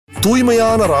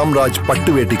தூய்மையான ராம்ராஜ்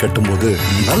பட்டு வேட்டி கட்டும்போது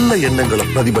நல்ல எண்ணங்களை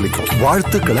பிரதிபலிக்கும்,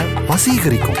 வாழ்த்துக்களை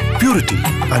வசீகரிக்கும். பியூரிட்டி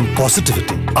அண்ட்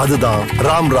பாசிட்டிவிட்டி, அதுதான்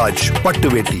ராம்ராஜ் பட்டு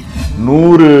வேட்டி.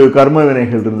 100 கர்ம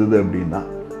வினைகள் இருந்தது அப்படின்னா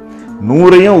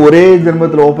 100ஐயும் ஒரே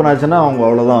ஜென்மத்தில் ஓப்பன் ஆச்சுன்னா அவங்க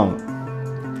அவ்வளோதான்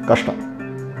கஷ்டம்.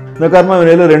 இந்த கர்ம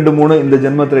வினையில் 2-3 இந்த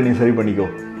ஜென்மத்தில் நீ சரி பண்ணிக்கோ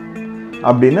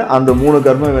அப்படின்னு அந்த 3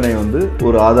 கர்ம வினை வந்து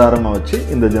ஒரு ஆதாரமாக வச்சு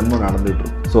இந்த ஜென்மம் நடந்துட்டு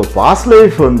இருக்கும். ஸோ பாஸ்ட்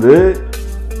லைஃப் வந்து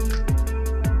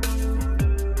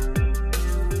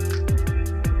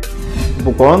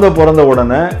இப்போ குழந்தை பிறந்த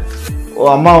உடனே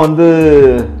அம்மா வந்து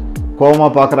கோபமாக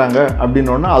பார்க்குறாங்க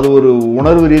அப்படின்னோடனே அது ஒரு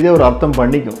உணர்வு ரீதியாக ஒரு அர்த்தம்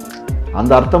பண்ணிக்கும்.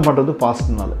 அந்த அர்த்தம் பண்ணுறது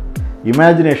பாஸ்ட்னால.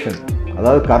 இமேஜினேஷன்,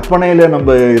 அதாவது கற்பனையில்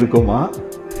நம்ம இருக்கோமா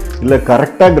இல்லை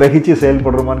கரெக்டாக கிரகிச்சு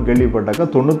செயல்படுறோமான்னு கேள்விப்பட்டாக்கா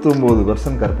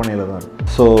 99% கற்பனையில் தான் இருக்கும்.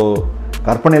 ஸோ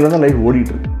கற்பனையில் தான் லைஃப்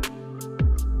ஓடிட்டுருக்கு.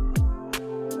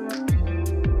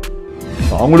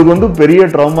 அவங்களுக்கு வந்து பெரிய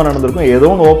ட்ராமா நடந்திருக்கும், ஏதோ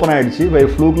ஒன்று ஓப்பன் ஆகிடுச்சு, பை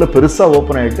ஃப்ளூக்கில் பெருசாக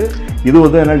ஓப்பன் ஆகிட்டு இது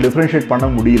வந்து என்னால் டிஃப்ரென்ஷியேட் பண்ண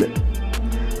முடியல.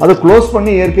 அதை க்ளோஸ்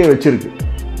பண்ணி இயற்கையை வச்சுருக்கு.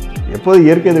 எப்போது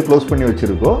இயற்கை அதை க்ளோஸ் பண்ணி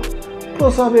வச்சுருக்கோ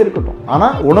க்ளோஸாகவே இருக்கட்டும்.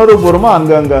 ஆனால்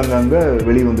உணர்வுபூர்வமாக அங்கே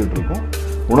வெளியே வந்துட்டுருக்கும்.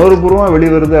 உணர்வுபூர்வமாக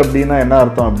வெளிவருது அப்படின்னா என்ன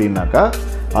அர்த்தம் அப்படின்னாக்கா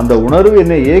அந்த உணர்வு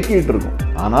என்னை இயக்கிட்டு இருக்கும்,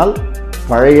 ஆனால்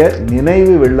பழைய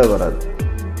நினைவு வெளில வராது.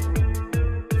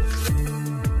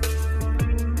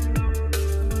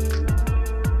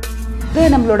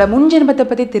 நம்மளோட முன்ஜென்மத்தை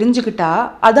பற்றி தெரிஞ்சுக்கிட்டா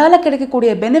அதால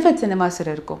கிடைக்கக்கூடிய பெனிஃபிட்ஸ் என்னமா சார்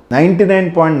இருக்கும்?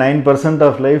 99.9%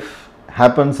 of life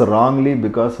happens wrongly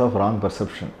because of wrong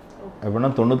perception. அப்படின்னா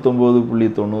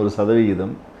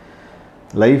 99.90%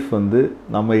 லைஃப் வந்து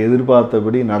நம்ம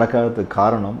எதிர்பார்த்தபடி நடக்காததுக்கு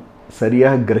காரணம்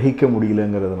சரியாக கிரகிக்க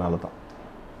முடியலங்கிறதுனால தான்.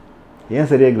 ஏன்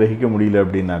சரியாக கிரகிக்க முடியல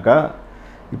அப்படின்னாக்கா,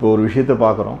 இப்போ ஒரு விஷயத்தை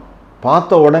பார்க்குறோம்,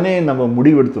 பார்த்த உடனே நம்ம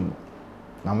முடிவெடுத்துடணும்.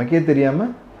 நமக்கே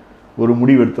தெரியாமல் ஒரு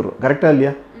முடிவெடுத்துடுறோம். கரெக்டாக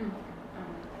இல்லையா?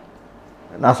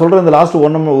 நான் சொல்கிறேன், இந்த லாஸ்ட்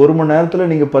 1 மணி நேரத்தில்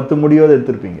நீங்கள் 10 முடிவாவது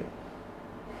எடுத்திருப்பீங்க.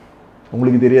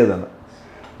 உங்களுக்கு தெரியாதானே?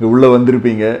 இங்கே உள்ளே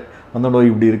வந்திருப்பீங்க, வந்தோட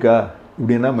இப்படி இருக்கா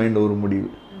இப்படின்னா மைண்டு ஒரு முடிவு,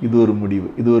 இது ஒரு முடிவு,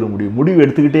 இது ஒரு முடிவு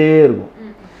எடுத்துக்கிட்டே இருக்கும்.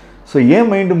 ஸோ ஏன்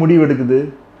மைண்டு முடிவு எடுக்குது?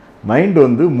 மைண்டு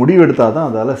வந்து முடிவெடுத்தால் தான்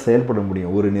அதால் செயல்பட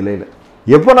முடியும் ஒரு நிலையில்.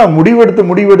 எப்போ நான்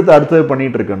முடிவெடுத்து அடுத்தது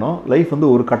பண்ணிகிட்டு இருக்கேனோ லைஃப்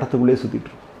வந்து ஒரு கட்டத்துக்குள்ளேயே சுற்றிட்டு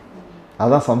இருக்கும்.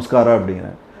 அதுதான் சம்ஸ்காரம்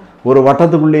அப்படிங்கிறேன். ஒரு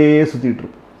வட்டத்துக்குள்ளேயே சுற்றிட்டு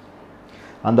இருக்கும்.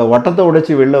 அந்த வட்டத்தை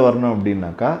உடைச்சி வெளில வரணும்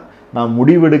அப்படின்னாக்கா நான்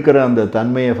முடிவெடுக்கிற அந்த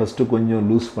தன்மையை ஃபஸ்ட்டு கொஞ்சம்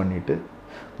லூஸ் பண்ணிவிட்டு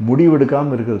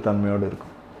முடிவெடுக்காமல் இருக்கிற தன்மையோடு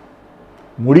இருக்கும்.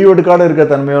 முடிவெடுக்காத இருக்கிற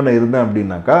தன்மையோடு இருந்தேன்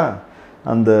அப்படின்னாக்கா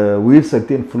அந்த உயிர்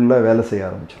சக்தியின் ஃபுல்லாக வேலை செய்ய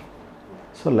ஆரம்பிச்சிடும்.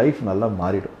 ஸோ லைஃப் நல்லா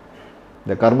மாறிடும்.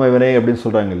 இந்த கர்ம வினை அப்படின்னு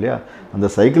சொல்கிறாங்க இல்லையா, அந்த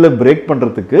சைக்கிளை பிரேக்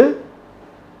பண்ணுறதுக்கு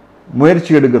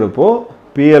முயற்சி எடுக்கிறப்போ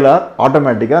பிஎல்ஆர்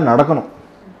ஆட்டோமேட்டிக்காக நடக்கணும்.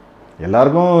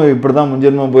 எல்லாருக்கும் இப்படி தான்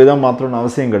முன்ஜென்மம் போய் தான் மாற்றணும்னு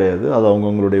அவசியம் கிடையாது. அது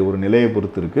அவங்கவுங்களுடைய ஒரு நிலையை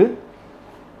பொறுத்து இருக்குது.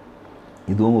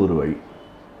 இதுவும் ஒரு வழி.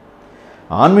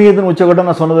 ஆன்மீகத்தின் உச்சக்கட்டம்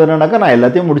நான் சொன்னது என்னன்னாக்கா, நான்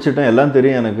எல்லாத்தையும் முடிச்சிட்டேன், எல்லாம்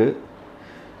தெரியும் எனக்கு,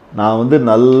 நான் வந்து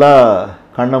நல்லா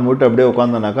கண்ணை மூட்டு அப்படியே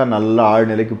உட்காந்தனாக்கா நல்லா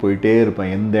ஆழ்நிலைக்கு போயிட்டே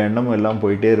இருப்பேன், எந்த எண்ணமும் எல்லாம்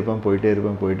போயிட்டே இருப்பேன்.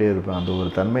 அந்த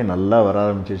ஒரு தன்மை நல்லா வர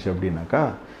ஆரம்பிச்சிச்சு அப்படின்னாக்கா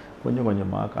கொஞ்சம்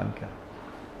கொஞ்சமாக காமிக்கிறேன்.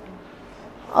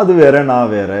 அது வேற,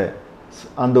 நான் வேற,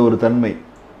 அந்த ஒரு தன்மை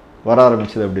வர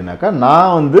ஆரம்பிச்சது அப்படின்னாக்கா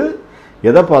நான் வந்து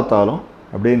எதை பார்த்தாலும்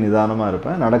அப்படியே நிதானமாக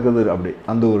இருப்பேன், நடக்குது அப்படி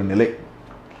அந்த ஒரு நிலை.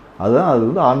 அதுதான் அது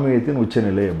வந்து ஆன்மீகத்தின்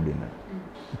உச்சநிலை அப்படின்னு.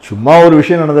 சும்மா ஒரு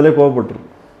விஷயம் நடந்தாலே கோவப்பட்டுரும்.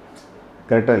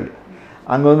 கரெக்டாக இல்லை?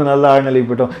 அங்கே வந்து நல்ல ஆழ்நிலைக்கு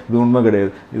போயிட்டோம், இது உண்மை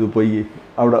கிடையாது, இது பொய்,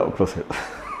 அப்படி ப்ரொசைட்.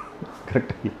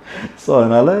 கரெக்டாக இல்லை? ஸோ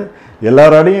அதனால்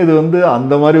எல்லாராடையும் இது வந்து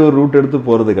அந்த மாதிரி ஒரு ரூட் எடுத்து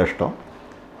போகிறது கஷ்டம்.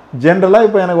 ஜென்ரலாக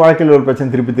இப்போ எனக்கு வாழ்க்கையில் ஒரு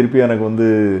பிரச்சனை திருப்பி எனக்கு வந்து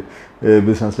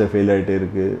பிஸ்னஸில் ஃபெயில் ஆகிட்டே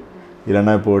இருக்குது,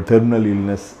 இல்லைன்னா இப்போது டெர்மினல்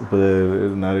இல்னஸ், இப்போ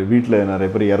வீட்டில் நிறைய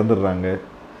பேர் இறந்துடுறாங்க,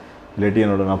 இல்லாட்டி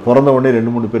நான் பிறந்த உடனே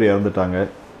 2-3 பேர் இறந்துட்டாங்க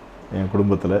என்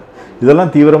குடும்பத்தில்.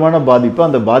 இதெல்லாம் தீவிரமான பாதிப்பு.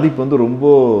 அந்த பாதிப்பு வந்து ரொம்ப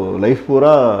லைஃப்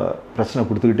பூரா பிரச்சனை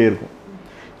கொடுத்துக்கிட்டே இருக்கும்.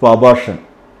 இப்போ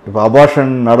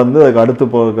அபார்ஷன் நடந்து அதுக்கு அடுத்து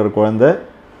போகிற குழந்தை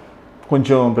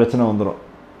கொஞ்சம் பிரச்சனை வந்துடும்.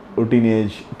 ஒரு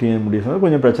டீனேஜ் முடியும்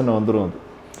கொஞ்சம் பிரச்சனை வந்துடும் அது.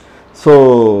 ஸோ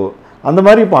அந்த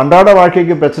மாதிரி இப்போ அன்றாட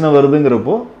வாழ்க்கைக்கு பிரச்சனை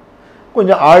வருதுங்கிறப்போ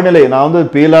கொஞ்சம் ஆழ்நிலை, நான் வந்து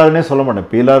பிஎல்ஆர்னே சொல்ல மாட்டேன்,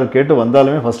 பிஎல்ஆர் கேட்டு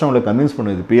வந்தாலுமே ஃபஸ்ட்டு அவங்களை கன்வின்ஸ்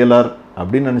பண்ணுது, பிஎல்ஆர்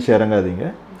அப்படின்னு நினச்சி இறங்காதீங்க.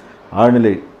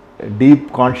 ஆழ்நிலை, டீப்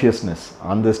கான்ஷியஸ்னஸ்,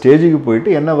 அந்த ஸ்டேஜுக்கு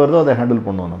போயிட்டு என்ன வருதோ அதை ஹேண்டில்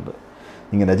பண்ணுவோம் நம்ம.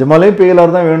 நீங்கள் நிஜமாலே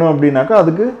பிஎல்ஆர் தான் வேணும் அப்படின்னாக்கா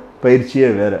அதுக்கு பயிற்சியே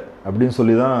வேறு அப்படின்னு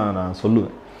சொல்லி தான் நான்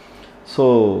சொல்லுவேன். ஸோ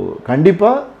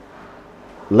கண்டிப்பாக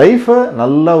லைஃப்பை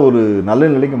நல்லா ஒரு நல்ல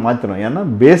நிலைக்கு மாற்றணும். ஏன்னா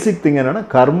பேசிக் திங் என்னென்னா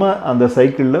கர்ம அந்த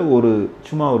சைக்கிளில்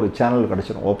சும்மா ஒரு சேனல்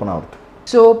கிடச்சிடும் ஓப்பன் ஆகிறது.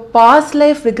 So past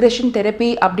life regression therapy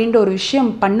அப்படின்ற ஒரு விஷயம்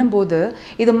பண்ணும்போது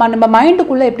இது நம்ம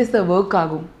மைண்டுக்குள்ளே எப்படி சார் ஒர்க்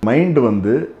ஆகும்? மைண்டு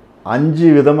வந்து 5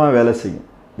 விதமாக வேலை செய்யும்.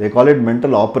 தே call it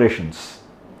mental operations.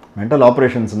 Mental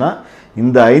ஆப்ரேஷன்ஸ்னால்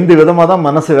இந்த 5 விதமாக தான்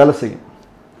மனசு வேலை செய்யும்.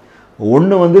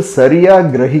 ஒன்று வந்து சரியாக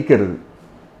கிரகிக்கிறது.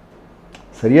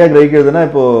 சரியாக கிரகிக்கிறதுனா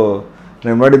இப்போது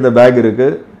முன்னாடி இந்த பேக்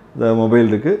இருக்குது, இந்த மொபைல்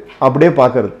இருக்குது, அப்படியே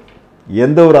பார்க்கறது,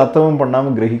 எந்த ஒரு அர்த்தமும்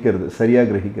பண்ணாமல் கிரகிக்கிறது, சரியாக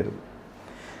கிரகிக்கிறது.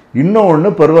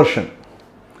 இன்னொன்று பெர்வர்ஷன்.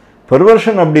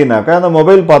 பெர்வர்ஷன் அப்படின்னாக்கா அந்த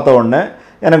மொபைல் பார்த்த உடனே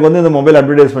எனக்கு வந்து இந்த மொபைல்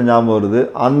அட்வர்டைஸ்மெண்ட் ஞாபகம் வருது,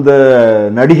 அந்த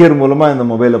நடிகர் மூலமாக இந்த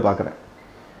மொபைலை பார்க்குறேன்,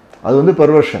 அது வந்து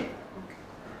பெர்வர்ஷன்.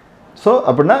 ஸோ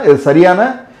அப்படின்னா இது சரியான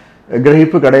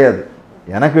கிரகிப்பு கிடையாது.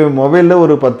 எனக்கு மொபைலில்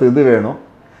ஒரு 10 இது வேணும்,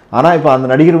 ஆனால் இப்போ அந்த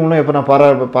நடிகர் மூலம் எப்போ நான்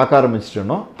பார்க்க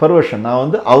ஆரம்பிச்சிட்டேனோ பெர்வர்ஷன். நான்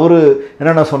வந்து அவர்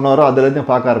என்னென்ன சொன்னாரோ அதுலேருந்து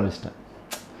பார்க்க ஆரம்பிச்சிட்டேன்.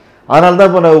 அதனால தான்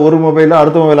இப்போ நான் ஒரு மொபைலில்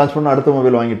அடுத்த மொபைல் லான்ச் பண்ணால் அடுத்த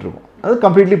மொபைல் வாங்கிட்டு இருக்கோம். அது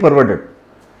கம்ப்ளீட்லி பெர்வர்டட்.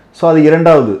 ஸோ அது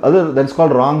இரண்டாவது, அது தட்ஸ்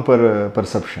கால்ட் ராங்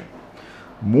பெர்செப்ஷன்.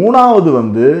 மூணாவது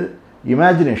வந்து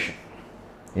இமேஜினேஷன்.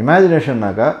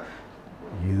 இமேஜினேஷன்னாக்கா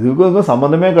இதுக்கும்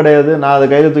சம்மந்தமே கிடையாது, நான் அதை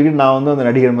கையில் தூக்கிட்டு நான் வந்து அந்த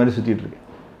நடிகர் மாதிரி சுற்றிட்டு இருக்கேன்,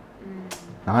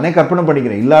 நானே கற்பனை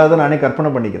பண்ணிக்கிறேன், இல்லாத நானே கற்பனை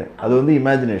பண்ணிக்கிறேன், அது வந்து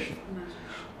இமேஜினேஷன்.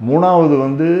 மூணாவது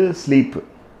வந்து ஸ்லீப்பு.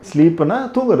 ஸ்லீப்புனா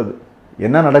தூங்குறது,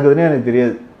 என்ன நடக்குதுன்னே எனக்கு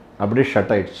தெரியாது, அப்படியே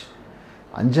ஷட் ஆகிடுச்சு.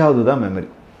 அஞ்சாவது தான் மெமரி.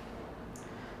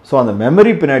 ஸோ அந்த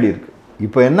மெமரி பின்னாடி இருக்குது.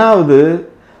 இப்போ என்ன ஆகுது,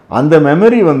 அந்த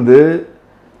மெமரி வந்து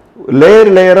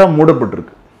லேயராக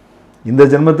மூடப்பட்டிருக்கு. இந்த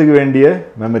ஜென்மத்துக்கு வேண்டிய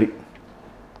மெமரி.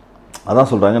 அதான்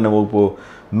சொல்கிறாங்க, நம்ம இப்போது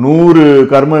 100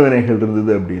 கர்ம வினைகள்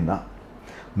இருந்தது அப்படின்னா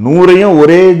 100ஐயும்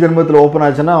ஒரே ஜென்மத்தில் ஓப்பன்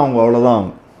ஆச்சுன்னா அவங்க அவ்வளோதான்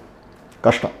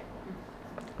கஷ்டம்.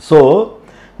 ஸோ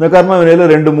இந்த கர்ம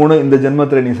வினையில் 2-3 இந்த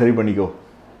ஜென்மத்தில் நீ சரி பண்ணிக்கோ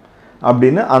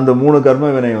அப்படின்னு அந்த 3 கர்ம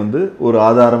வினை வந்து ஒரு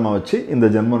ஆதாரமாக வச்சு இந்த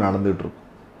ஜென்மம் நடந்துகிட்ருக்கும்.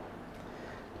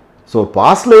 ஸோ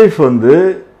பாஸ்ட் லைஃப் வந்து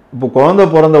இப்போ குழந்தை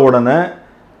பிறந்த உடனே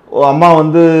அம்மா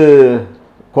வந்து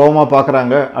கோபமாக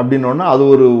பார்க்குறாங்க அப்படின்னோடனே அது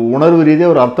ஒரு உணர்வு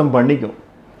ரீதியாக ஒரு அர்த்தம் பண்ணிக்கும்.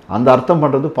 அந்த அர்த்தம்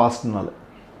பண்ணுறது பாஸ்ட்னால.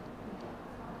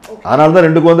 அதனால தான்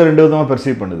 2 குழந்தை 2 விதமாக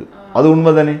பெர்சீவ் பண்ணுது. அது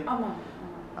உண்மை தானே?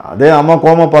 அதே அம்மா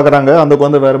கோபமாக பார்க்குறாங்க, அந்த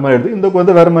குழந்தை வேறு மாதிரி எடுத்து, இந்த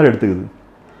குழந்தை வேறு மாதிரி எடுத்துக்குது.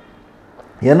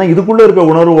 ஏன்னா இதுக்குள்ளே இருக்க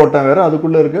உணர்வு ஓட்டம் வேறு,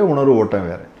 அதுக்குள்ளே இருக்க உணர்வு ஓட்டம்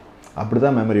வேறு. அப்படி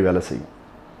தான் மெமரி வேலை செய்யும்.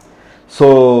 ஸோ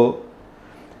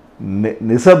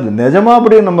நிஜமாக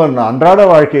அப்படி நம்ம அன்றாட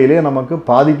வாழ்க்கையிலே நமக்கு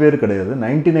பாதி பேர் கிடையாது,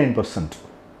 99%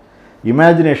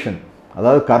 இமேஜினேஷன்,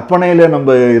 அதாவது கற்பனையில்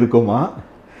நம்ம இருக்கோமா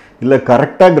இல்லை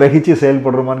கரெக்டாக கிரகிச்சு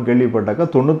செயல்படுறோமான்னு கேள்விப்பட்டாக்கா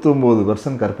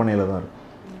 99% கற்பனையில் தான் இருக்கும்.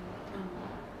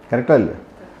 கரெக்டாக இல்லை?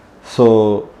 ஸோ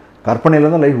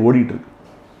கற்பனையில் தான் லைஃப் ஓடிட்டுருக்கு.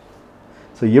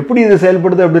 ஸோ எப்படி இது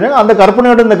செயல்படுது அப்படின்னா அந்த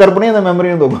கற்பனையோட இந்த கற்பனையை அந்த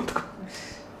மெமரியும் வந்து உட்காந்துக்கும்.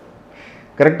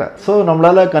 கரெக்டாக? ஸோ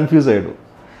நம்மளால் கன்ஃபியூஸ் ஆகிடும்.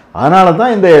 அதனால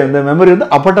தான் இந்த மெமரி வந்து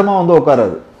அப்பட்டமாக வந்து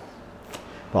உட்காராது.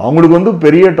 இப்போ அவங்களுக்கு வந்து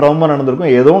பெரிய ட்ராமா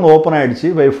நடந்திருக்கும், ஏதோ ஒன்று ஓப்பன் ஆகிடுச்சு,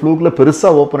 பை ஃப்ளூக்கில்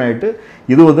பெருசாக ஓப்பன் ஆகிட்டு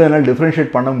இது வந்து என்னால்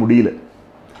டிஃப்ரென்ஷியேட் பண்ண முடியல.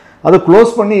 அதை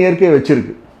க்ளோஸ் பண்ணி இயற்கையை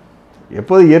வச்சுருக்கு.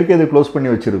 எப்போது இயற்கை இதை க்ளோஸ் பண்ணி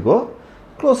வச்சுருக்கோ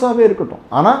க்ளோஸாகவே இருக்கட்டும்.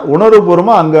 ஆனால்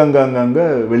உணர்வுபூர்வமாக அங்கே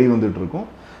வெளி வந்துட்டுருக்கும்.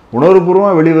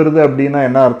 உணர்வுபூர்வமாக வெளிவருது அப்படின்னா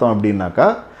என்ன அர்த்தம் அப்படின்னாக்கா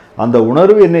அந்த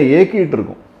உணர்வு என்னை இயக்கிட்டு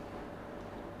இருக்கும்,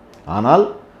 ஆனால்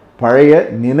பழைய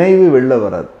நினைவு வெளில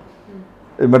வராது.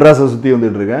 மெட்ராஸை சுற்றி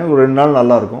வந்துட்டுருக்கேன், ஒரு 2 நாள்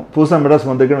நல்லாயிருக்கும், புதுசாக மெட்ராஸ்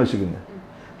வந்திருக்கேன்னு வச்சுக்கோங்க,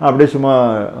 நான் அப்படியே சும்மா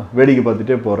வேடிக்கை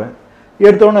பார்த்துட்டே போகிறேன்,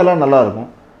 எடுத்தோன்னே எல்லாம் நல்லாயிருக்கும்.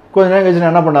 கொஞ்ச நேரம் கழிச்சு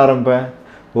நான் என்ன பண்ண ஆரம்பிப்பேன்,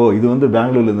 ஓ இது வந்து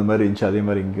பெங்களூரில் இந்த மாதிரி இருந்துச்சு, அதே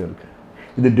மாதிரி இங்கேயும் இருக்குது,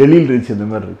 இது டெல்லியில் இருந்துச்சு, இந்த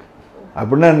மாதிரி இருக்குது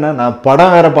அப்படின்னா என்ன, நான்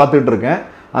படம் வேறு பார்த்துட்டு இருக்கேன்,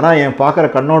 ஆனால் என் பார்க்குற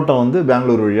கண்ணோட்டம் வந்து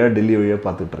பெங்களூர் வழியாக டெல்லி வழியாக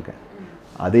பார்த்துட்ருக்கேன்.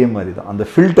 அதே மாதிரி தான் அந்த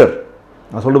ஃபில்டர்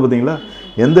நான் சொல்ல பார்த்தீங்களா,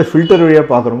 எந்த ஃபில்டர் வழியாக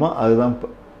பார்க்குறோமோ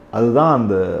அதுதான்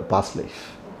அந்த பாஸ்ட் லைஃப்.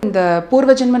 இந்த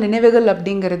பூர்வ ஜென்ம நினைவுகள்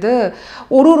அப்படிங்கிறது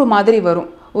ஒரு மாதிரி வரும்.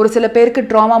 ஒரு சில பேருக்கு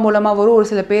ட்ராமா மூலமாக வரும், ஒரு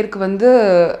சில பேருக்கு வந்து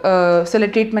சில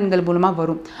ட்ரீட்மெண்ட்கள் மூலமாக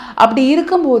வரும். அப்படி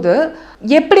இருக்கும்போது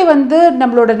எப்படி வந்து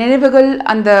நம்மளோட நினைவுகள்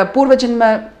அந்த பூர்வ ஜென்ம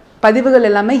பதிவுகள்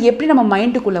எல்லாமே எப்படி நம்ம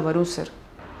மைண்டுக்குள்ளே வரும் சார்?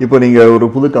 இப்போ நீங்கள் ஒரு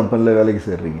புது கம்பெனியில் வேலைக்கு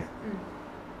சேர்றீங்க,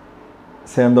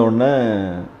 சேர்ந்த உடனே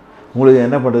உங்களுக்கு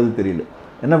என்ன பண்ணுறது தெரியல,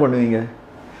 என்ன பண்ணுவீங்க?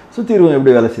 சுற்றி இருக்கவங்க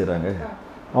எப்படி வேலை செய்கிறாங்க,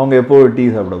 அவங்க எப்போ டீ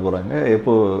சாப்பிட போகிறாங்க,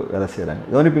 எப்போ வேலை செய்கிறாங்க,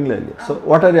 கவனிப்பீங்களா இல்லையா? So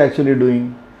what are you actually doing?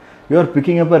 You are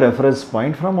picking up a reference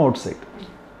point from out side.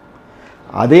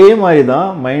 அதே மாதிரி தான்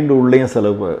மைண்டு உள்ளேயும்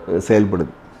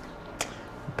செயல்படுது.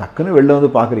 டக்குன்னு வெளில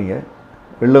வந்து பார்க்குறீங்க,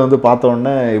 வெளில வந்து பார்த்த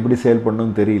உடனே எப்படி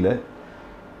செயல்படணும்னு தெரியல,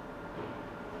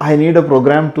 I need a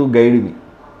program to guide me.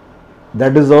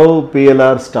 That is how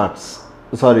PLR starts.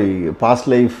 Sorry, past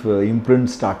life imprint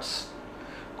starts.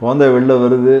 குழந்தை வெளில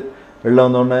வருது, வெளில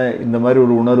வந்தோடனே இந்த மாதிரி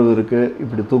ஒரு உணர்வு இருக்குது,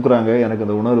 இப்படி தூக்குறாங்க, எனக்கு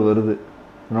அந்த உணர்வு வருது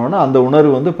என்னோடனே அந்த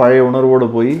உணர்வு வந்து பழைய உணர்வோடு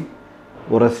போய்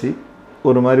உரசி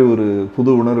ஒரு மாதிரி ஒரு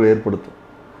புது உணர்வு ஏற்படுத்தும்.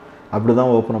 அப்படி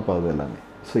தான் ஓப்பன் அப் ஆகுது எல்லாமே.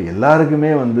 ஸோ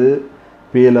எல்லாருக்குமே வந்து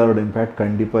பிஎல்ஆரோட இம்பேக்ட்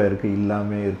கண்டிப்பாக இருக்குது,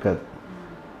 இல்லாமல் இருக்காது.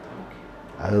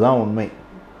 அதுதான் உண்மை.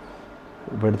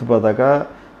 இப்போ எடுத்து பார்த்தாக்கா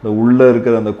இந்த உள்ளே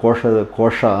இருக்கிற அந்த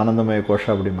கோஷா ஆனந்தமய கோஷா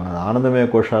அப்படிம்பாங்க. அந்த ஆனந்தமய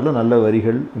கோஷாவில் நல்ல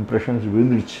வரிகள் இம்ப்ரெஷன்ஸ்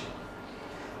விழுந்துடுச்சு.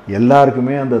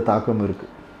 எல்லாருக்குமே அந்த தாக்கம்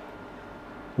இருக்குது.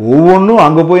 ஒவ்வொன்றும்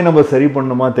அங்கே போய் நம்ம சரி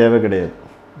பண்ணணுமா தேவை கிடையாது.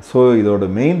 ஸோ இதோட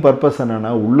மெயின் பர்பஸ்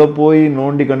என்னென்னா, உள்ளே போய்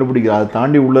நோண்டி கண்டுபிடிக்கிற, அதை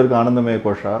தாண்டி உள்ளே இருக்க ஆனந்தமய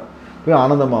கோஷா போய்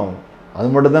ஆனந்தமாகும். அது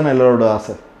மட்டும் தான் எல்லாரோட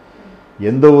ஆசை.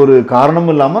 எந்த ஒரு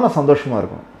காரணமும் இல்லாமல் நான் சந்தோஷமாக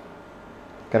இருக்கணும்.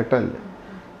 கரெக்டாக இல்லை?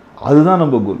 அதுதான்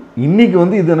நம்ம கோல். இன்றைக்கி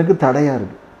வந்து இது எனக்கு தடையாக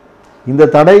இருக்குது. இந்த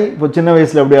தடை இப்போ சின்ன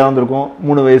வயசில் எப்படி ஆரம்பிச்சிருக்கோம்,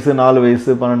 3 வயசு 4 வயசு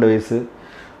 12 வயசு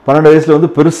 12 வயசில் வந்து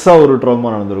பெருசாக ஒரு ட்ராமா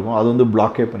நடந்திருக்கும். அது வந்து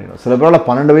பிளாக்கே பண்ணிடும். சில பேரால்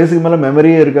 12 வயசுக்கு மேலே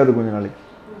மெமரியே இருக்காது. கொஞ்ச நாளைக்கு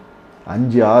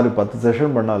 5, 6, 10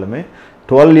 செஷன் பண்ணாலுமே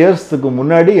 12 இயர்ஸுக்கு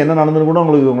முன்னாடி என்ன நடந்துன்னு கூட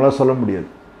உங்களால் சொல்ல முடியாது.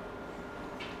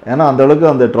 ஏன்னா அந்தளவுக்கு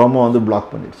அந்த ட்ராமா வந்து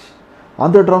பிளாக் பண்ணிடுச்சு.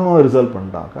 அந்த ட்ராமாவை ரிசால்வ்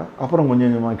பண்ணிட்டாக்கா அப்புறம் கொஞ்சம்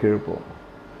கொஞ்சமாக கீழே போகும்.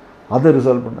 அதை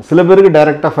ரிசால்வ் பண்ண சில பேருக்கு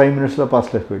டைரெக்டாக 5 மினிட்ஸில்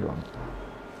பாஸ்ட் லைஃப் போயிடுவாங்க.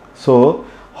 So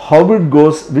how it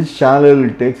goes, which channel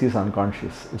it takes is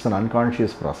unconscious. It's an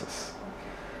unconscious process.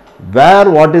 Where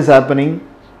what is happening,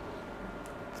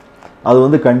 அது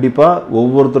வந்து கண்டிப்பாக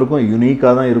ஒவ்வொருத்தருக்கும்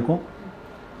யூனிக்காக தான் இருக்கும்.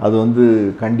 அது வந்து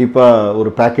கண்டிப்பாக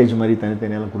ஒரு பேக்கேஜ் மாதிரி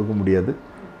தனித்தனியாலாம் கொடுக்க முடியாது.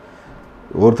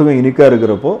 ஒருத்தருக்கும் யூனிக்காக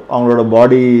இருக்கிறப்போ அவங்களோட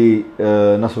பாடி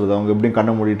என்ன சொல்கிறது, அவங்க எப்படியும்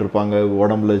கண்ணை மூடிட்டு இருப்பாங்க,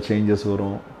 உடம்புல சேஞ்சஸ்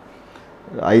வரும்,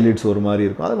 ஐலிட்ஸ் ஒரு மாதிரி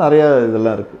இருக்கும். அது நிறையா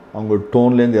இதெல்லாம் இருக்குது. அவங்க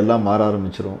டோன்லேருந்து எல்லாம் மாற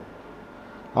ஆரம்பிச்சிடும்.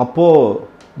 அப்போது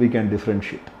we can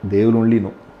differentiate. they will only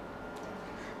know.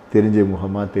 தெரிஞ்ச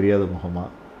முகமா தெரியாத முகமா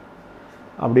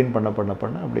அப்படின்னு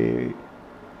பண்ண அப்படியே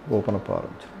ஓப்பன் அப்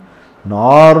ஆரம்பிச்சிடும்.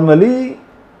 நார்மலி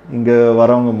இங்கே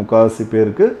வரவங்க முக்கால்வாசி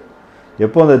பேருக்கு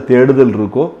எப்போ அந்த தேடுதல்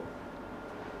இருக்கோ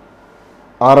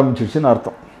ஆரம்பிச்சிடுச்சுன்னு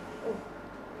அர்த்தம்.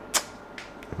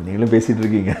 நீங்களும் பேசிகிட்டு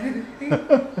இருக்கீங்க,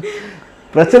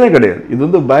 பிரச்சனை கிடையாது. இது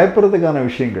வந்து பயப்படுறதுக்கான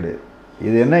விஷயம் கிடையாது.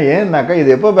 இது என்ன ஏன்னாக்கா, இது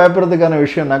எப்போ பயப்படுறதுக்கான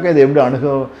விஷயம்னாக்கா, இது எப்படி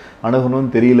அணுகணும்னு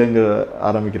தெரியலங்கிற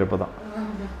ஆரம்பிக்கிறப்ப தான்.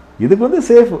 இதுக்கு வந்து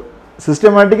சேஃப்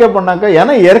சிஸ்டமேட்டிக்காக பண்ணாக்கா,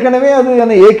 ஏன்னா ஏற்கனவே அது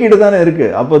என்ன ஏக்கிட்டு தானே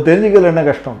இருக்குது. அப்போ தெரிஞ்சுக்கல என்ன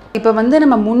கஷ்டம். இப்போ வந்து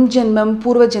நம்ம முன் ஜென்மம்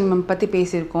பூர்வ ஜென்மம் பற்றி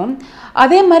பேசியிருக்கோம்.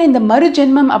 அதே மாதிரி இந்த மறு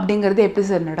ஜென்மம் அப்படிங்கிறது எப்படி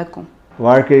சார் நடக்கும்?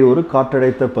 வாழ்க்கை ஒரு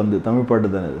காற்றடைத்த பந்து, தமிழ்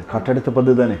பாட்டு தானே இது, காற்றடைத்த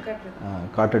பந்து தானே,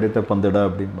 காற்றடைத்த பந்துடா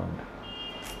அப்படின்பாங்க.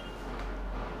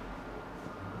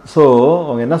 ஸோ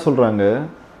அவங்க என்ன சொல்கிறாங்க,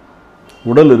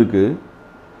 உடல் இருக்குது,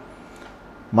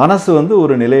 மனசு வந்து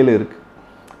ஒரு நிலையில் இருக்குது,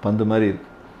 பந்து மாதிரி இருக்குது.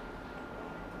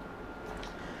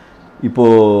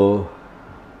 இப்போது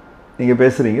நீங்கள்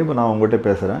பேசுகிறீங்க, இப்போ நான் உங்கள்கிட்ட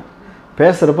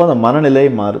பேசுகிறப்போ அந்த மனநிலை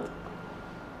மாறுது.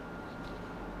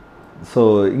 ஸோ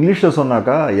இங்கிலீஷில்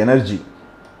சொன்னாக்கா எனர்ஜி,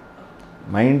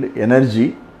 மைண்ட் எனர்ஜி,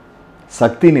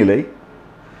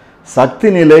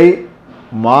 சக்தி நிலை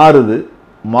மாறுது.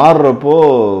 மாறுறப்போ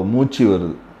மூச்சு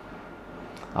வருது.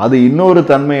 அது இன்னொரு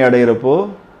தன்மை அடைகிறப்போ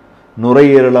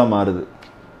நுரையீரலாக மாறுது.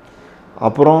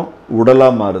 அப்புறம்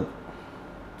உடலாக மாறுது.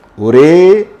 ஒரே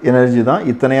எனர்ஜி தான்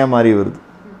இத்தனையாக மாறி வருது.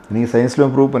 நீங்கள்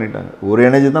சயின்ஸ்லையும் ப்ரூவ் பண்ணிட்டாங்க. ஒரு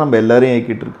எனர்ஜி தான் நம்ம எல்லாரையும்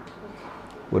இயக்கிட்டு இருக்கு,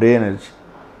 ஒரே எனர்ஜி.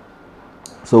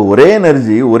 ஸோ ஒரே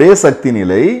எனர்ஜி, ஒரே சக்தி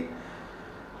நிலை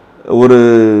ஒரு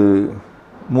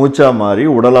மூச்சாக மாறி,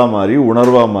 உடலாக மாறி,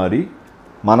 உணர்வாக மாறி,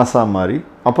 மனசாக மாறி,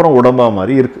 அப்புறம் உடம்பாக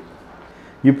மாறி இருக்குது.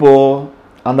 இப்போது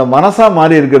அந்த மனசாக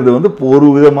மாறி இருக்கிறது வந்து ஒரு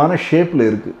விதமான ஷேப்பில்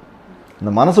இருக்குது.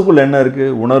 இந்த மனசுக்குள்ளே என்ன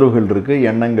இருக்குது, உணர்வுகள் இருக்குது,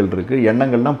 எண்ணங்கள் இருக்குது.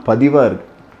 எண்ணங்கள்லாம் பதிவாக இருக்குது,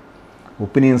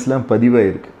 ஒப்பீனியன்ஸ்லாம் பதிவாக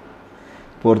இருக்குது.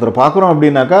 இப்போ ஒருத்தரை பார்க்குறோம்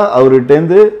அப்படின்னாக்கா,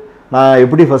 அவர்கிட்டேருந்து நான்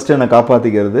எப்படி ஃபஸ்ட்டு என்னை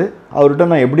காப்பாற்றிக்கிறது, அவர்கிட்ட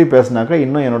நான் எப்படி பேசினாக்கா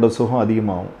இன்னும் என்னோடய சுகம்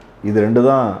அதிகமாகும். இது 2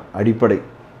 தான் அடிப்படை.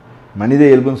 மனித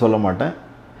இயல்புன்னு சொல்ல மாட்டேன்,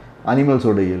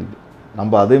 அனிமல்ஸோட இயல்பு.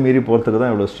 நம்ம அதே மீறி போகிறதுக்கு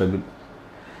தான் இவ்வளோ ஸ்ட்ரகிள்.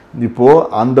 இப்போது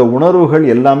அந்த உணர்வுகள்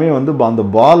எல்லாமே வந்து அந்த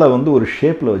பாலை வந்து ஒரு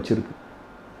ஷேப்பில் வச்சுருக்கு.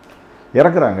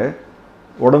 இறக்குறாங்க,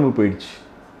 உடம்பு போயிடுச்சு,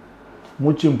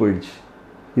 மூச்சும் போயிடுச்சு.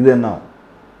 இது என்ன ஆகும்?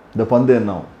 இந்த பந்து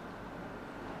என்ன ஆகும்?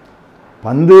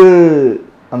 பந்து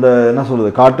அந்த என்ன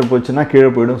சொல்கிறது, காற்று போச்சுன்னா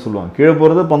கீழே போய்டும் சொல்லுவாங்க. கீழே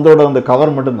போகிறது பந்தோட அந்த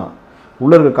கவர் மட்டும்தான்.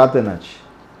 உள்ளே இருக்க காற்று என்னாச்சு?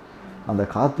 அந்த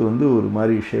காற்று வந்து ஒரு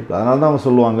மாதிரி ஷேப்பில். அதனால தான் அவங்க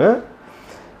சொல்லுவாங்க,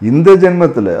 இந்த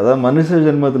ஜென்மத்தில், அதாவது மனுஷ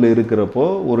ஜென்மத்தில் இருக்கிறப்போ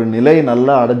ஒரு நிலை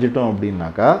நல்லா அடைஞ்சிட்டோம்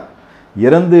அப்படின்னாக்கா,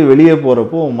 இறந்து வெளியே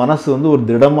போகிறப்போ மனசு வந்து ஒரு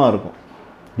திடமாக இருக்கும்.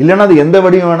 இல்லைன்னா அது எந்த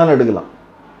வடிவம் வேணாலும் எடுக்கலாம்.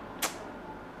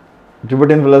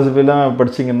 டிபெட்டியன் ஃபிலாசபிலாம்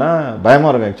படிச்சிங்கன்னா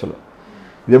பயமாக இருக்கும் ஆக்சுவலாக.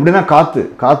 இது எப்படின்னா காற்று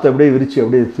அப்படியே விரிச்சு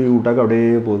அப்படியே தூவி விட்டாக்க அப்படியே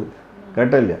போகுது.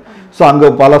 கரெக்டாக இல்லையா? ஸோ அங்கே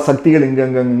பல சக்திகள் இங்கே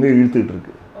இழுத்துக்கிட்டு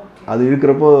இருக்கு. அது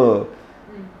இழுக்கிறப்போ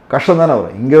கஷ்டம் தானே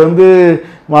வரும். இங்கே வந்து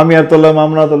மாமியார் தொல்லை,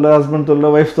 மாமனார் தொல்லை, ஹஸ்பண்ட் தொல்லை,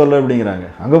 ஒய்ஃப் தொல்லை அப்படிங்கிறாங்க.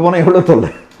 அங்கே போனால் எவ்வளோ தொல்லை.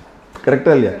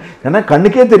 கரெக்டாக இல்லையா? ஏன்னா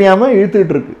கண்ணுக்கே தெரியாமல்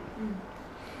இழுத்துக்கிட்டு இருக்கு.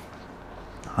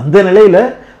 அந்த நிலையில்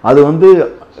அது வந்து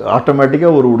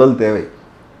ஆட்டோமேட்டிக்காக ஒரு உடல் தேவை.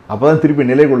 அப்போ தான் திருப்பி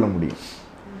நிலை கொள்ள முடியும்.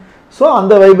 ஸோ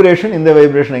அந்த வைப்ரேஷன் இந்த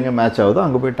வைப்ரேஷன் எங்கே மேட்ச் ஆகுதோ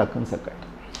அங்கே போய் டக்குன்னு செக் ஆகிடும்.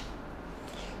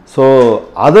 ஸோ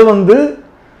அதை வந்து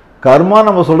கர்மா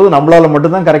நம்ம சொல்கிறது நம்மளால்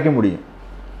மட்டும்தான் கரைக்க முடியும்,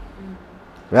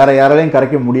 வேற யாராலையும்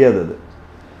கரைக்க முடியாது. அது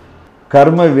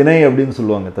கர்ம வினை அப்படின்னு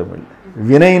சொல்லுவாங்க தமிழ்.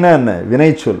 வினைனா என்ன? வினை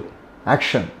சொல்,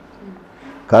 ஆக்ஷன்.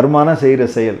 கர்மானா செய்கிற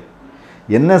செயல்.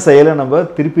 என்ன செயலை நம்ம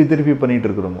திருப்பி திருப்பி பண்ணிகிட்டு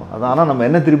இருக்கிறோமோ அது. ஆனால் நம்ம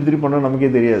என்ன திருப்பி திருப்பி பண்ணோம் நமக்கே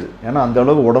தெரியாது. ஏன்னா அந்த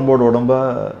அளவுக்கு உடம்போடு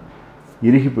உடம்பாக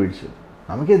இறுகி போயிடுச்சு,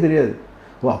 நமக்கே தெரியாது.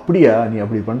 ஓ அப்படியா, நீ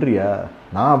அப்படி பண்ணுறியா,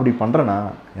 நான் அப்படி பண்ணுறேன்னா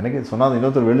எனக்கு சொன்னால்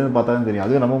இன்னொருத்தர் வெளியிருந்து பார்த்தா தான் தெரியும்,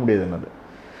 அதுவும் நம்ப முடியாது என்னது.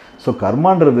 ஸோ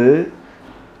கர்மான்றது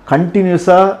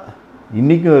கண்டினியூஸாக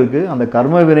இன்றைக்கும் இருக்குது. அந்த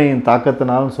கர்ம வினையின்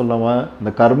தாக்கத்தினாலும் சொல்லாமல்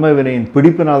அந்த கர்ம வினையின்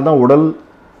பிடிப்பினால்தான்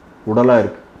உடலாக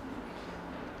இருக்குது.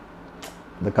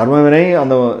 இந்த கர்ம வினை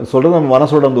அந்த சொல்கிறது நம்ம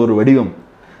மனசோட அந்த ஒரு வடிவம்,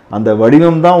 அந்த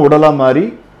வடிவம் தான் உடலாக மாறி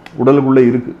உடலுக்குள்ளே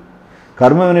இருக்குது.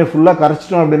 கர்ம வினை ஃபுல்லாக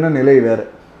கரைச்சிட்டோம் அப்படின்னா நிலை வேறு,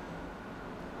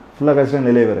 ஃபுல்லாக கரைச்சிட்டோம்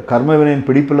நிலை வேறு. கர்ம வினையின்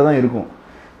பிடிப்பில் தான் இருக்கும்.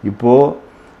 இப்போது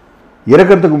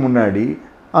இறக்கிறதுக்கு முன்னாடி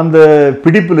அந்த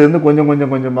பிடிப்பிலேருந்து கொஞ்சம்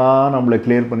கொஞ்சம் கொஞ்சமாக நம்மளை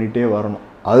கிளியர் பண்ணிகிட்டே வரணும்.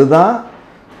 அதுதான்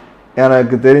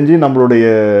எனக்கு தெரிஞ்சு நம்மளுடைய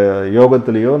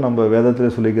யோகத்திலேயோ நம்ம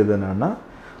வேதத்திலேயோ சொல்லிக்கிறது என்னென்னா,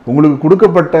 உங்களுக்கு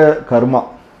கொடுக்கப்பட்ட கர்மா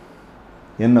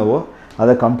என்னவோ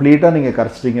அதை கம்ப்ளீட்டாக நீங்கள்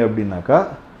கரைச்சிட்டிங்க அப்படின்னாக்கா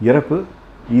இறப்பு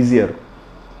ஈஸியாக இருக்கும்,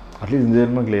 அட்லீஸ்ட் இந்த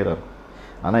ஜென்மம் கிளியராக இருக்கும்.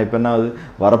 ஆனால் இப்போ என்ன ஆகுது,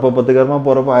 வரப்போ 10 கர்மா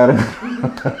போகிறப்போ 1000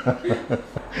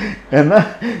 ஏன்னா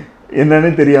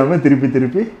என்னன்னு தெரியாமல் திருப்பி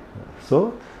திருப்பி. ஸோ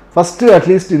ஃபஸ்ட்டு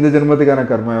அட்லீஸ்ட் இந்த ஜென்மத்துக்கான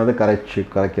கர்மாவை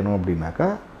கரைக்கணும் அப்படின்னாக்கா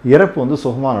இறப்பு வந்து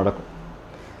சுகமாக நடக்கும்.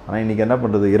 ஆனால் இன்றைக்கி என்ன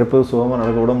பண்ணுறது, இறப்பு சுகமாக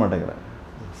நடக்க விட மாட்டேங்கிறேன்,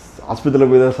 ஹாஸ்பிட்டலில்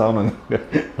போய் தான் சாகணுங்க,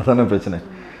 அதான பிரச்சனை.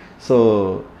 ஸோ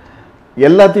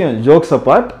எல்லாத்தையும் jokes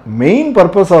apart, main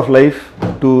purpose of life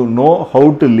to know how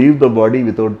to leave the body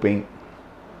without pain,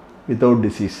 without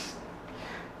disease.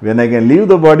 When I can leave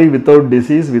the body without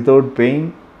disease, without pain,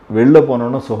 வெளில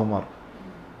போனோன்னா சுகமாக இருக்கும்.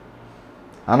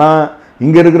 ஆனால்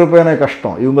இங்கே இருக்கிறப்ப எனக்கு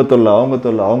கஷ்டம், இவங்க தொல்லை அவங்க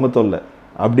தொல்லை அவங்க தொல்லை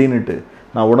அப்படின்ட்டு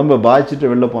நான் உடம்பை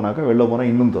பாய்ச்சிட்டு வெளில போனாக்கா வெளில போனால்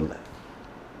இன்னும் தொல்லை.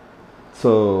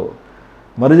 ஸோ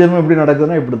மறுஜன்மம் எப்படி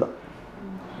நடக்குதுன்னா இப்படி தான்.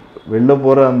 வெளில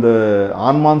போகிற அந்த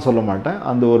ஆன்மான்னு சொல்ல மாட்டேன்,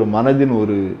 அந்த ஒரு மனதின்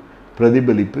ஒரு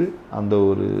பிரதிபலிப்பு, அந்த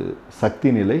ஒரு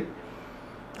சக்தி நிலை,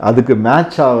 அதுக்கு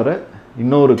மேட்ச் ஆகிற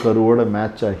இன்னொரு கருவோட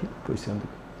மேட்ச் ஆகி போய் சேர்ந்து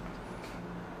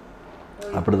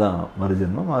அப்படி தான்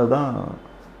மறுஜன்மம். அதுதான்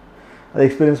அதை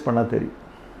எக்ஸ்பீரியன்ஸ் பண்ணால் தெரியும்.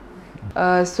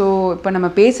 ஸோ இப்போ நம்ம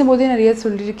பேசும்போதே நிறைய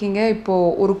சொல்லியிருக்கீங்க.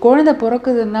 இப்போது ஒரு குழந்தை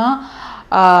பிறக்குதுன்னா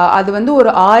அது வந்து ஒரு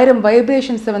 1000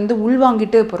 வைப்ரேஷன்ஸை வந்து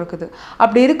உள்வாங்கிட்டு பிறக்குது.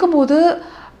 அப்படி இருக்கும்போது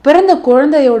பிறந்த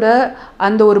குழந்தையோட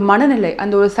அந்த ஒரு மனநிலை,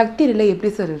 அந்த ஒரு சக்தி நிலை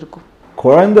எப்படி சார் இருக்கும்?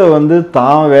 குழந்தை வந்து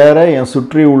தான் வேற, என்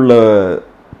சுற்றி உள்ள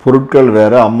பொருட்கள்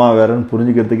வேற, அம்மா வேறன்னு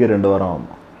புரிஞ்சுக்கிறதுக்கே 2 வாரம்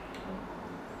ஆகும்.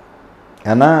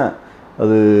 ஏன்னா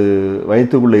அது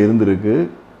வயிற்றுக்குள்ளே இருந்திருக்கு.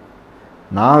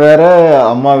 நான் வேற,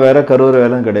 அம்மா வேற, கருவறை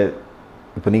வேறன்னு கிடையாது.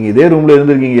 இப்போ நீங்கள் இதே ரூமில்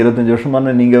இருந்திருக்கீங்க 25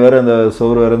 வருஷமான, நீங்கள் வேறு அந்த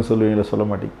சோறு வேறன்னு சொல்லுவீங்களா? சொல்ல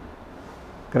மாட்டீங்க,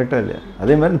 கரெக்டாக இல்லையா?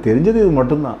 அதே மாதிரி தெரிஞ்சது இது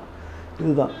மட்டும்தான்,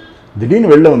 இதுதான்.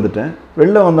 திடீர்னு வெளில வந்துட்டேன்.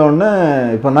 வெளில வந்தோடனே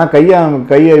இப்போ நான்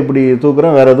கையை இப்படி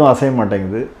தூக்குறேன், வேறு எதுவும் அசைய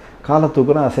மாட்டேங்குது, காலை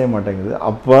தூக்குறேன் அசைய மாட்டேங்குது.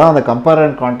 அப்போ அந்த கம்பேர்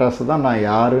அண்ட் கான்ட்ராஸ்ட் தான் நான்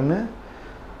யாருன்னு,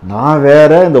 நான்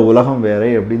வேற, இந்த உலகம் வேற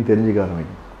அப்படின்னு தெரிஞ்சுக்க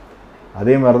ஆரம்பிக்கும்.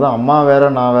 அதே மாதிரி தான் அம்மா வேற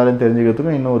நான் வேறன்னு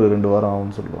தெரிஞ்சுக்கிறதுக்கும் இன்னும் ஒரு 2 வாரம்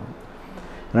ஆகும்னு சொல்லுவாங்க.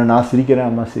 ஏன்னா நான் சிரிக்கிறேன்,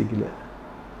 அம்மா சிரிக்கல,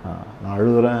 நான்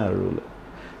அழுகுறேன், அழுவலை.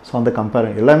 ஸோ அந்த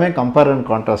எல்லாமே கம்பேர் அண்ட்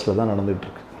கான்ட்ராஸ்டில் தான்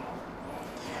நடந்துகிட்ருக்கு.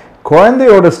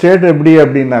 குழந்தையோட ஸ்டேட் எப்படி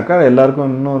அப்படின்னாக்கா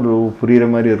எல்லாருக்கும் இன்னும் புரிகிற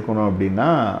மாதிரி இருக்கணும். அப்படின்னா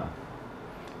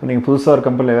நீங்கள் புதுசாக ஒரு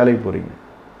கம்பெனியில் வேலைக்கு போகிறீங்க,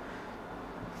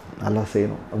 நல்லா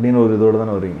செய்யணும் அப்படின்னு ஒரு இதோடு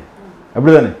தானே வருவீங்க,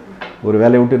 அப்படி தானே? ஒரு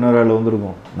வேலையை விட்டு இன்னொரு வேலை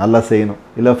வந்துருக்கும், நல்லா செய்யணும்.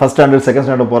 இல்லை ஃபஸ்ட் ஸ்டாண்டர்ட் செகண்ட்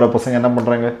ஸ்டாண்டர்ட் போகிற பசங்க என்ன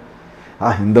பண்ணுறாங்க,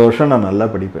 இந்த வருஷம் நான் நல்லா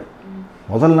படிப்பேன்,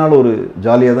 முதல் நாள் ஒரு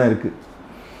ஜாலியாக தான் இருக்குது.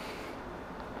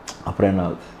 அப்புறம் என்ன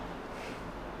ஆகுது,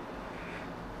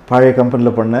 பழைய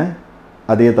கம்பெனியில் பண்ண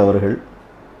அதே தவறுகள்,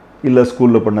 இல்லை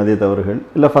ஸ்கூலில் பண்ண அதே தவறுகள்,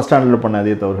 இல்லை ஃபஸ்ட் ஸ்டாண்டர்டில் பண்ண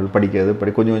அதே தவறுகள், படிக்காது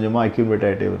கொஞ்சம் கொஞ்சமாக அக்யூமுலேட்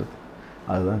ஆகிட்டே வருது.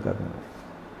 அதுதான் காரணம்.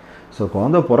 ஸோ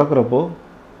குழந்தை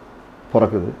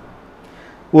பிறக்குது,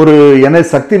 ஒரு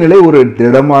சக்தி நிலை ஒரு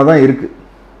திடமாக தான் இருக்குது.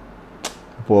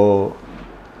 இப்போது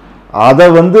அதை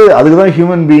அதுக்கு தான்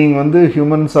ஹியூமன் பீயிங்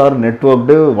ஹியூமன்ஸ் ஆர்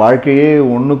நெட்வொர்க்டு, வாழ்க்கையே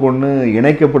ஒன்றுக்கு ஒன்று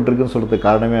இணைக்கப்பட்டிருக்குன்னு சொல்கிறதுக்கு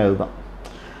காரணமே அதுதான்.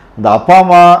 இந்த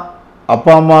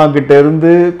அப்பா அம்மா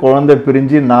கிட்டேருந்து குழந்தை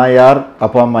பிரிஞ்சு நான் யார்,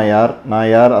 அப்பா அம்மா யார், நான்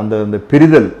யார், அந்த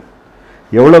பிரிதல்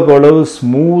எவ்வளோக்கு எவ்வளவு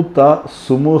ஸ்மூத்தாக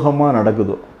சுமூகமாக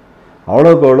நடக்குதோ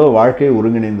அவ்வளோக்கு எவ்வளோ வாழ்க்கையை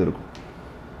ஒருங்கிணைந்து இருக்கும்.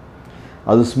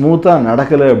 அது ஸ்மூத்தாக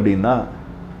நடக்கலை அப்படின்னா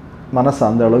மனசு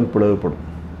அந்த அளவுக்கு பிளவுப்படும்.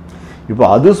 இப்போ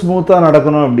அது ஸ்மூத்தாக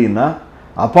நடக்கணும் அப்படின்னா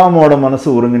அப்பா அம்மாவோட மனசு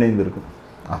ஒருங்கிணைந்து இருக்கணும்,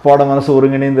 அப்பாவோட மனசு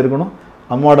ஒருங்கிணைந்து இருக்கணும்,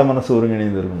 அம்மாவோட மனசு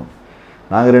ஒருங்கிணைந்து இருக்கணும்.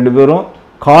 நாங்கள் 2 பேரும்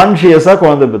கான்ஷியஸாக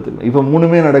குழந்தை பெற்றுக்கணும். இப்போ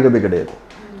 3மே நடக்கிறது கிடையாது.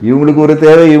 இவங்களுக்கு ஒரு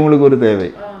தேவை, இவங்களுக்கு ஒரு தேவை,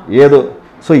 ஏதோ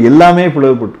ஸோ எல்லாமே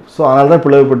பிளவுபட்டு, ஸோ அதனால தான்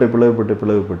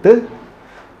பிளவுபட்டு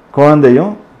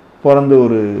குழந்தையும் பிறந்து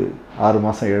ஒரு 6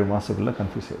 மாதம் 7 மாதத்துக்குள்ளே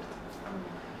கன்ஃபியூஸ் ஆகிடுது.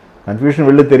 கன்ஃபியூஷன்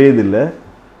வெளில தெரியுதில்லை,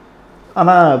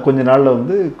 ஆனால் கொஞ்ச நாளில்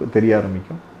வந்து தெரிய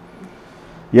ஆரம்பிக்கும்.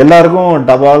 எல்லாருக்கும்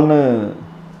டபால்னு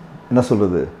என்ன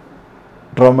சொல்கிறது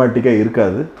ட்ராமாட்டிக்காக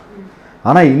இருக்காது.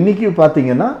 ஆனால் இன்றைக்கி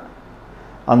பார்த்தீங்கன்னா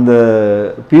அந்த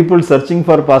people searching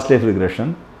for past life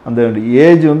regression அந்த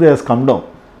ஏஜ் வந்து ஹஸ் கம் டவுன்.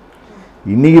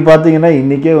 இன்றைக்கி பார்த்தீங்கன்னா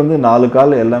இன்றைக்கே வந்து 4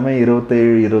 கால் எல்லாமே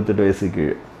 27-28 வயசுக்கு.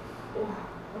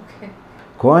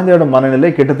 குழந்தையோட மனநிலை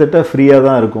கிட்டத்தட்ட ஃப்ரீயாக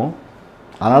தான் இருக்கும்.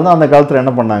 அதனால தான் அந்த காலத்தில்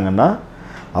என்ன பண்ணாங்கன்னா,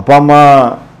 அப்பா அம்மா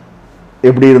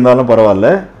எப்படி இருந்தாலும் பரவாயில்ல,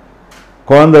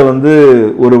 குழந்தை வந்து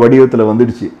ஒரு வடிவத்தில்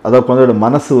வந்துடுச்சு, அதாவது குழந்தையோட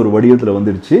மனசு ஒரு வடிவத்தில்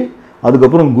வந்துடுச்சு,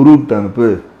 அதுக்கப்புறம் குருக்கிட்ட அனுப்பு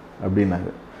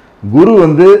அப்படின்னாங்க. குரு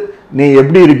வந்து நீ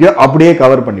எப்படி இருக்கியோ அப்படியே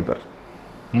கவர் பண்ணிப்பார்.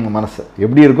 மனசை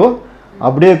எப்படி இருக்கோ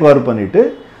அப்படியே கவர் பண்ணிவிட்டு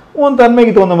உன்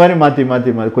தன்மைக்கு தகுந்த மாதிரி மாற்றி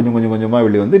கொஞ்சமாக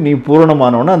வெளியே வந்து நீ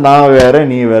பூரணமானவனா நான் வேற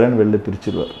நீ வேறன்னு வெளில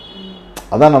பிரிச்சுடுவார்.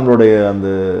 அதான் நம்மளுடைய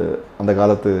அந்த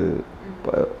காலத்து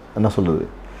என்ன சொல்கிறது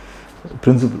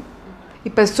பிரின்சிபிள்.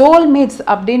 இப்போ சோல்மேட்ஸ்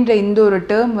அப்படின்ற இந்த ஒரு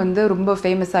டேர்ம் வந்து ரொம்ப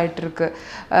ஃபேமஸ் ஆகிட்டு இருக்கு.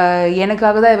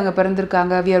 எனக்காக தான் இவங்க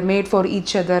பிறந்திருக்காங்க, we are made for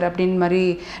each other அப்படின்னு மாதிரி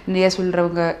நிறைய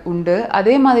சொல்கிறவங்க உண்டு.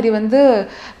 அதே மாதிரி வந்து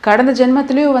கடந்த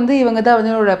ஜென்மத்திலையும் வந்து இவங்க தான்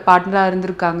வந்து என்னோட பார்ட்னராக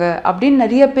இருந்திருக்காங்க அப்படின்னு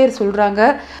நிறைய பேர் சொல்கிறாங்க.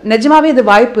 நிஜமாவே இது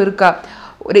வாய்ப்பு இருக்கா?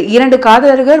 ஒரு 2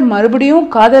 காதலர்கள்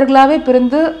மறுபடியும் காதலர்களாகவே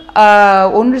பிறந்து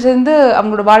ஒன்று சேர்ந்து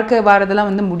அவங்களோட வாழ்க்கை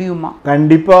வாரதெல்லாம் வந்து முடியுமா?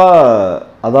 கண்டிப்பாக.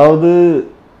 அதாவது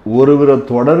ஒருவித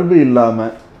தொடர்பு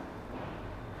இல்லாமல்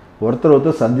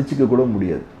ஒருத்தர் சந்திச்சுக்க கூட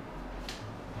முடியாது.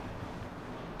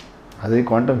 அதே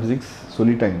குவாண்டம் ஃபிசிக்ஸ்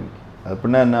சொல்லிட்டாங்க.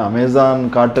 அப்படின்னா என்ன, அமேசான்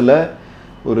காட்டில்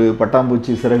ஒரு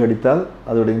பட்டாம்பூச்சி சிறகடித்தால்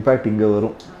அதோட இம்பேக்ட் இங்கே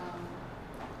வரும்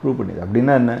ப்ரூவ் பண்ணிது.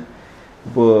 அப்படின்னா என்ன,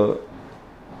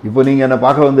 இப்போ நீங்கள் என்னை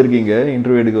பார்க்க வந்திருக்கீங்க,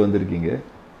 இன்டர்வியூ எடுக்க வந்திருக்கீங்க,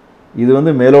 இது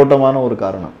வந்து மேலோட்டமான ஒரு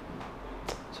காரணம்.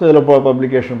 ஸோ இதில்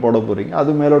பப்ளிகேஷன் போட போகிறீங்க,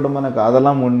 அது மேலோட்டமான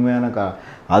அதெல்லாம் உண்மையான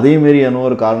அதையும் மாரி என்ன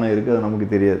ஒரு காரணம் இருக்குது, அது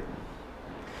நமக்கு தெரியாது.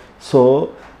 ஸோ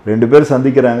 2 பேர்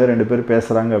சந்திக்கிறாங்க, 2 பேர்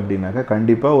பேசுகிறாங்க அப்படின்னாக்கா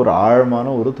கண்டிப்பாக ஒரு ஆழமான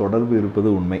ஒரு தொடர்பு இருப்பது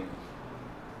உண்மை.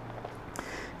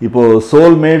 இப்போது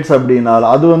சோல்மேட்ஸ்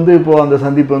அப்படின்னால அது வந்து இப்போது அந்த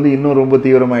சந்திப்பு வந்து இன்னும் ரொம்ப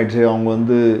தீவிரமாயிடுச்சு, அவங்க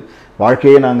வந்து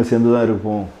வாழ்க்கையே நாங்கள் சேர்ந்து தான்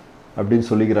இருப்போம் அப்படின்னு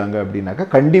சொல்லிக்கிறாங்க அப்படின்னாக்கா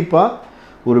கண்டிப்பாக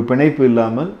ஒரு பிணைப்பு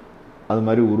இல்லாமல் அது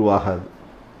மாதிரி உருவாகாது.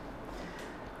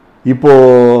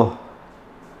 இப்போது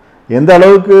எந்த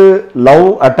அளவுக்கு லவ்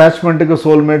அட்டாச்மெண்ட்டுக்கு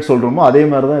சோல்மேட் சொல்கிறோமோ அதே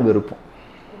மாதிரி தான் வெறுப்போம்,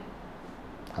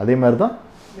 அதே மாதிரி தான்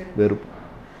வெறுப்போம்.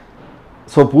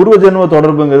 ஸோ பூர்வ ஜென்ம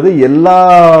தொடர்புங்கிறது எல்லா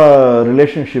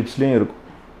ரிலேஷன்ஷிப்ஸ்லேயும் இருக்கும்,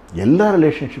 எல்லா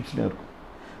ரிலேஷன்ஷிப்ஸ்லேயும் இருக்கும்.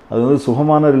 அது வந்து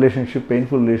சுகமான ரிலேஷன்ஷிப்,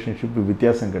 பெயின்ஃபுல் ரிலேஷன்ஷிப்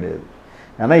வித்தியாசம் கிடையாது.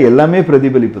 ஏன்னா எல்லாமே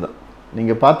பிரதிபலிப்பு தான்.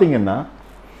 நீங்கள் பார்த்தீங்கன்னா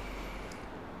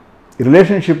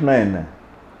ரிலேஷன்ஷிப்னா என்ன,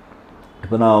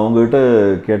 இப்போ நான் அவங்ககிட்ட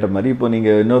கேட்ட மாதிரி இப்போ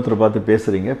நீங்கள் இன்னொருத்தரை பார்த்து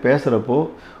பேசுகிறப்போ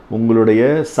உங்களுடைய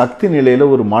சக்தி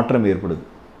நிலையில் ஒரு மாற்றம் ஏற்படுது.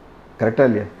 கரெக்டாக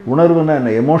இல்லையா? உணர்வுன்னா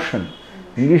என்ன, எமோஷன்.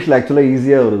 இங்கிலீஷில் ஆக்சுவலாக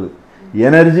ஈஸியாக வருது.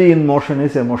 Energy in motion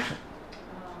is emotion.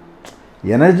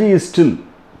 Energy is still,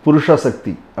 புருஷா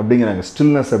சக்தி அப்படிங்கிறாங்க,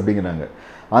 ஸ்டில்னஸ் அப்படிங்கிறாங்க.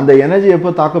 அந்த எனர்ஜி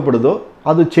எப்போ தாக்கப்படுதோ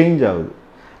அது சேஞ்ச் ஆகுது,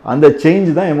 அந்த சேஞ்ச்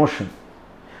தான் எமோஷன்.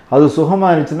 அது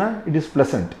சுகமாக இருந்துச்சுன்னா இட் இஸ்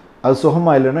ப்ளசண்ட், அது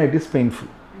சுகமாக இல்லைன்னா இட் இஸ்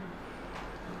பெயின்ஃபுல்.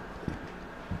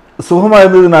 சுகமாக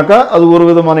இருந்ததுனாக்கா அது ஒரு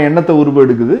விதமான எண்ணத்தை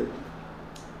உருவெடுக்குது,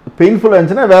 பெயின்ஃபுல்லாக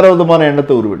இருந்துச்சுன்னா வேற விதமான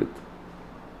எண்ணத்தை உருவெடுக்குது.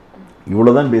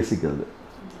 இவ்வளோதான் பேசிக் அது.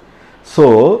 So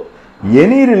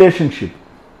any relationship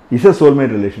is a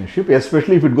soulmate relationship,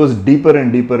 especially if it goes deeper and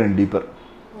deeper and deeper.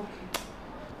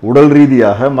 உடல்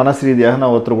ரீதியாக மனசு ரீதியாக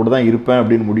நான் ஒருத்தர் கூட தான் இருப்பேன்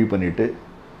அப்படின்னு முடிவு பண்ணிவிட்டு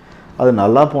அது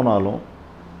நல்லா போனாலும்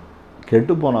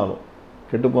கெட்டு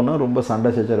போனால் ரொம்ப சண்டை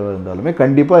சச்சரவாக இருந்தாலுமே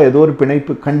கண்டிப்பாக ஏதோ ஒரு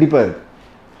பிணைப்பு கண்டிப்பாக இருக்குது.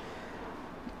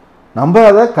 நம்ம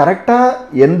அதை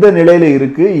கரெக்டாக எந்த நிலையில்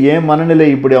இருக்குது, ஏன் மனநிலை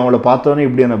இப்படி அவங்கள பார்த்தோன்னே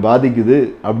இப்படி என்னை பாதிக்குது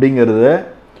அப்படிங்கிறத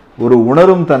ஒரு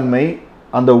உணரும் தன்மை,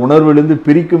 அந்த உணர்விலிருந்து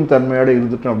பிரிக்கும் தன்மையோடு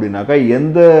இருந்துட்டோம் அப்படின்னாக்கா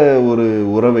எந்த ஒரு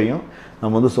உறவையும்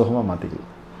நம்ம வந்து சுகமாக மாற்றிக்கலாம்.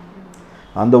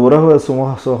 அந்த உறவை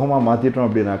சுகமாக மாற்றிட்டோம்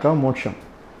அப்படின்னாக்கா மோட்சம்.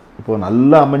 இப்போது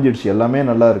நல்லா அமைஞ்சிடுச்சு, எல்லாமே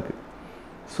நல்லா இருக்குது.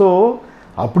 ஸோ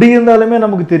அப்படி இருந்தாலுமே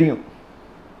நமக்கு தெரியும்.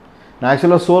 நான்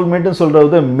ஆக்சுவலாக சோல்மேட்டுன்னு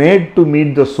சொல்கிறது made to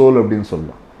meet the soul அப்படின்னு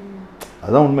சொல்லலாம்.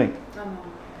 அதுதான் உண்மை.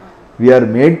 We are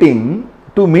matting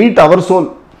to meet our soul.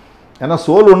 ஏன்னா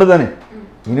சோல் ஒன்று தானே,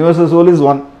 universal soul is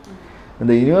one. And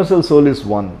the universal soul is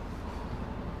one.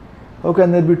 How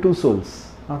can there be two souls?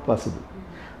 Not possible.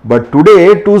 But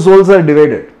today, two souls are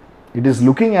divided. It is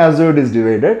looking as though it is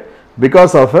divided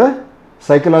because of a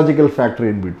psychological factor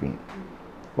in between.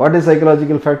 What is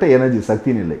psychological factor? Energy,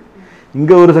 சக்தி நிலை.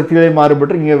 இங்கே ஒரு சக்தி நிலை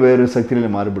மாறுபட்டு, இங்கே வேறு சக்தி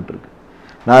நிலை மாறுபட்டு இருக்கு.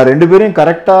 நான் ரெண்டு பேரும்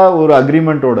கரெக்டாக ஒரு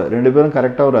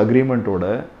அக்ரிமெண்ட்டோட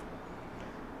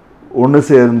ஒன்று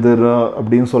சேர்ந்துடும்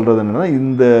அப்படின்னு சொல்கிறது என்னென்னா,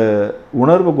 இந்த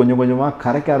உணர்வை கொஞ்சம் கொஞ்சமாக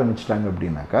கரைக்க ஆரம்பிச்சிட்டாங்க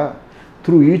அப்படின்னாக்கா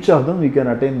through each of them we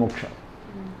can attain moksha.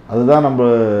 அதுதான் நம்ம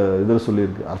இதில்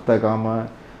சொல்லியிருக்கு, அர்த்த காம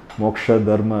மோக்ஷ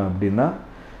தர்ம அப்படின்னா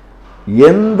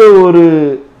எந்த ஒரு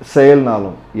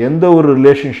செயல்னாலும் எந்த ஒரு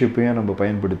ரிலேஷன்ஷிப்பையும் நம்ம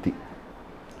பயன்படுத்தி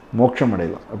மோட்சம்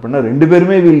அடையலாம். அப்படின்னா ரெண்டு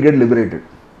பேருமே வில் கெட் லிபரேட்டட்.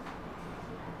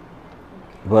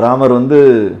 இப்போ ராமர்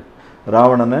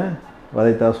ராவணனை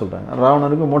வதைத்தா சொல்கிறாங்க,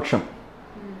 ராவணனுக்கு மோட்சம்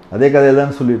அதே கதையை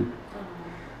தான் சொல்லியிருக்கு.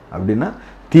 அப்படின்னா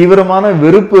தீவிரமான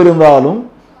வெறுப்பு இருந்தாலும்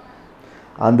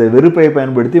அந்த வெறுப்பை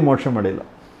பயன்படுத்தி மோட்சம்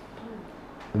அடையலாம்.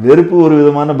 வெறுப்பு ஒரு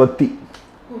விதமான பக்தி.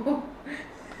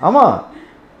 ஆமாம்,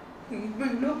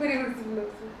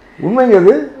 உண்மைங்க.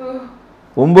 அது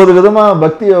 9 விதமான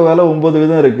பக்தி யோகால 9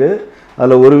 விதம் இருக்கு.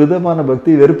 அதில் ஒரு விதமான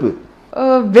பக்தி வெறுப்பு.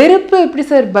 வெறுப்பு எப்படி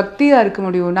சார் பக்தியாக இருக்க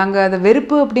முடியும்? நாங்கள் அதை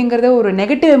வெறுப்பு அப்படிங்கிறத ஒரு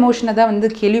நெகட்டிவ் எமோஷனை தான்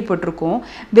கேள்விப்பட்டிருக்கோம்.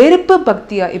 வெறுப்பு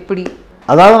பக்தியா எப்படி?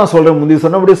 அதாவது நான் சொல்கிறேன், முந்தைய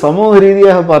சொன்னபடி சமூக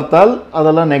ரீதியாக பார்த்தால்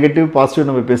அதெல்லாம் நெகட்டிவ் பாசிட்டிவ்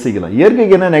நம்ம பேசிக்கலாம்.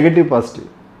 இயற்கைக்கு என்ன நெகட்டிவ் பாசிட்டிவ்?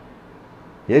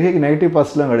 இயற்கைக்கு நெகட்டிவ்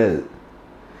பாசிட்டிவ்லாம் கிடையாது.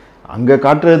 அங்கே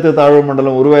காற்றழுத்த தாழ்வு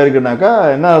மண்டலம் உருவாயிருக்குனாக்கா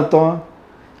என்ன அர்த்தம்?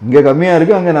 இங்கே கம்மியாக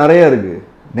இருக்குது, அங்கே நிறையா இருக்குது.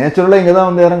 நேச்சுரலாக இங்கே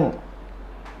தான் இறங்கும்.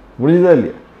 முடிஞ்சுதா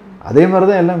இல்லையா? அதே மாதிரி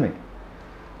தான் எல்லாமே.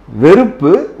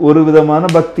 வெறுப்பு ஒரு விதமான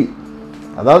பக்தி.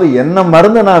 அதாவது என்ன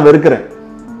மறந்து நான் வெறுக்கிறேன்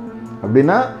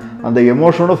அப்படின்னா அந்த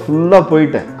எமோஷனோட ஃபுல்லாக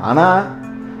போயிட்டேன். ஆனால்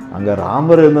அங்கே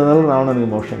ராமர் இருந்ததுனால ராவணனுக்கு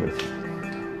மோஷம் கிடைச்சு.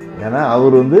 ஏன்னா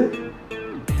அவர்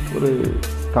ஒரு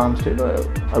கான்ஸ்டன்ட்.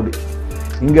 அப்படி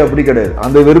இங்கே அப்படி கிடையாது.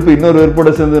 அந்த வெறுப்பு இன்னொரு வெறுப்போட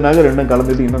சேர்ந்ததுனாக்க ரெண்டும்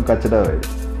கலந்துட்டு இன்னும் கச்சடாக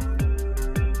ஆயிடும்.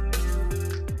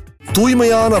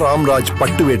 தூய்மையான ராம்ராஜ்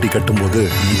பட்டு வேட்டி கட்டும்போது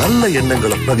நல்ல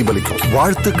எண்ணங்களை பிரதிபலிக்கும்,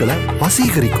 வாழ்த்துக்களை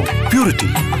வசீகரிக்கும். பியூரிட்டி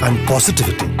அண்ட்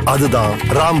பாசிட்டிவிட்டி, அதுதான்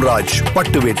ராம்ராஜ்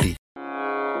பட்டு வேட்டி.